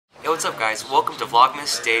What's up guys, welcome to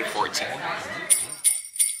Vlogmas Day 14.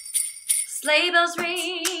 Sleigh bells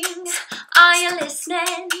ring, are you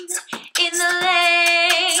listening? In the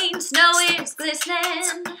lane, snow is glistening.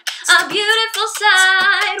 A beautiful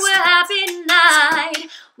sight, we're happy tonight,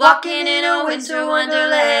 walking in a winter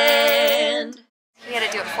wonderland. He had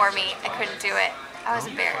to do it for me. I couldn't do it. I was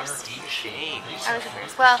embarrassed. Shame. I was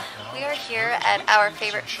embarrassed. Well, we are here at our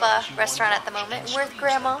favorite pho restaurant at the moment. We're with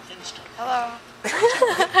Grandma. Hello.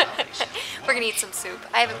 We're gonna eat some soup.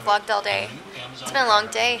 I haven't vlogged all day. It's been a long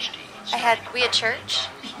day. We had church.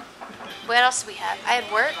 What else did we have? I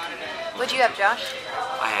had work. What'd you have, Josh?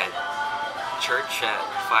 I had church at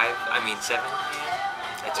 7.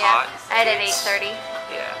 It's Yeah, hot. I had at 8:30.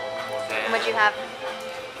 Yeah. Then, And what'd you have?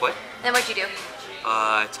 What? Then what'd you do?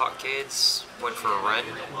 Taught kids, went for a run,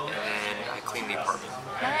 and then I cleaned the apartment.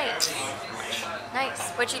 Nice.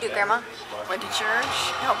 Nice. What'd you do, Grandma? Went to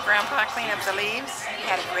church, helped Grandpa clean up the leaves. He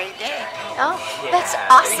had a great day. Oh, that's There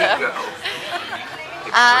awesome. you go.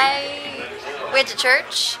 I went to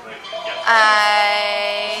church.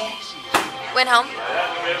 I went home.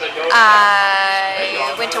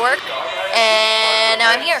 I went to work. And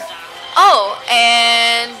now I'm here. Oh,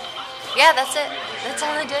 and yeah, that's it. That's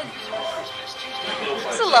all I did. It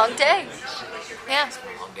was a long day. Yeah. It's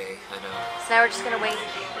been a long day, I know. So now we're just going to wait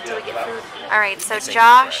until we get food. Alright, so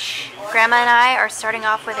Josh, Grandma, and I are starting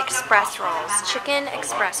off with express rolls. Chicken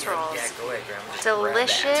express rolls. Yeah, go ahead, Grandma. Just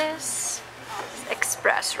Delicious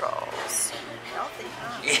express rolls. Healthy,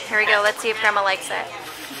 huh? Here we go. Let's see if Grandma likes it.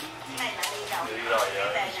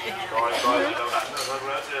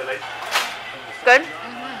 Good?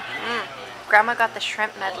 Grandma got the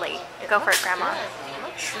shrimp medley. Go for it, Grandma.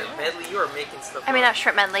 Shrimp medley, you are making stuff. I mean, not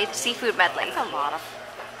shrimp medley, seafood medley. That's a lot of.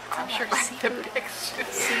 I'm sure seafood. Pictures.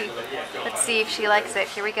 Let's see if she likes it.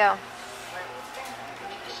 Here we go.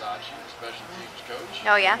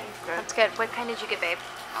 Oh yeah? That's good. What kind did you get, babe?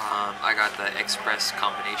 I got the express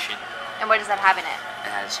combination. And what does that have in it?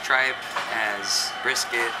 It has tripe, has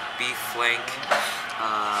brisket, beef flank,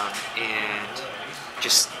 and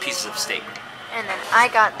just pieces of steak. And then I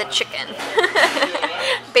got the chicken.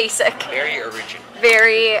 Basic. Very original.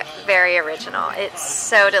 Very, very original. It's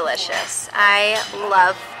so delicious. I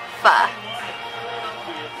love pho.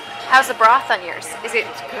 How's the broth on yours? Is it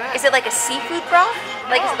good. Is it like a seafood broth?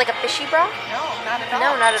 Like is it like a fishy broth? No, not at all.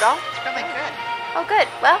 No, not at all. It's really good. Oh, good.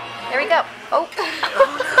 Well, there we go. Oh.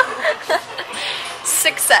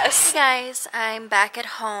 Success. Hey guys, I'm back at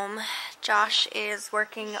home. Josh is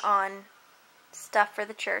working on stuff for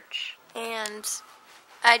the church. And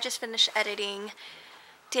I just finished editing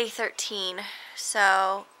day 13.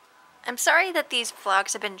 So, I'm sorry that these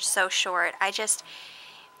vlogs have been so short.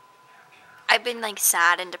 I've been like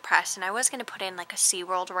sad and depressed, and I was going to put in like a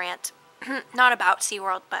SeaWorld rant. Not about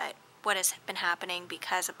SeaWorld, but what has been happening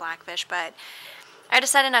because of Blackfish, but I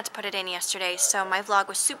decided not to put it in yesterday, so my vlog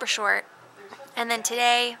was super short. And then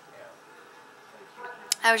today,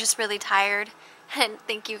 I was just really tired, and I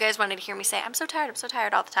think you guys wanted to hear me say, I'm so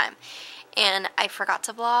tired all the time. And I forgot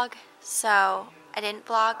to vlog, so I didn't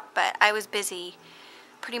vlog, but I was busy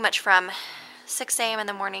pretty much from 6 a.m. in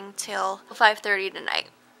the morning till 5:30 tonight.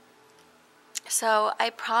 So I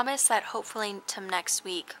promise that hopefully to next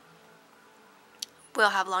week,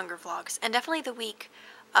 we'll have longer vlogs. And definitely the week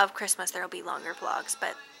of Christmas there will be longer vlogs,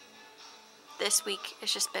 but this week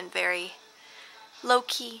it's just been very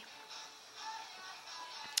low-key,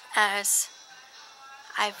 as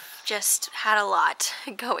I've just had a lot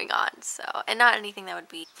going on, so, and not anything that would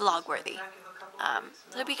be vlog worthy. I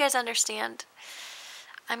hope you guys understand.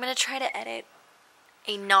 I'm gonna try to edit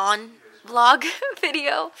a non-vlog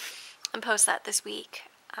video and post that this week,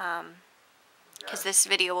 because this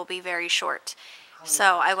video will be very short,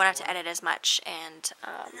 so I won't have to edit as much, and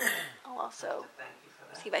I'll also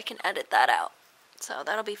see if I can edit that out, so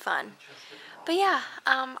that'll be fun. But yeah,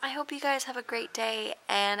 I hope you guys have a great day,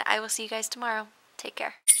 and I will see you guys tomorrow. Take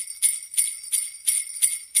care.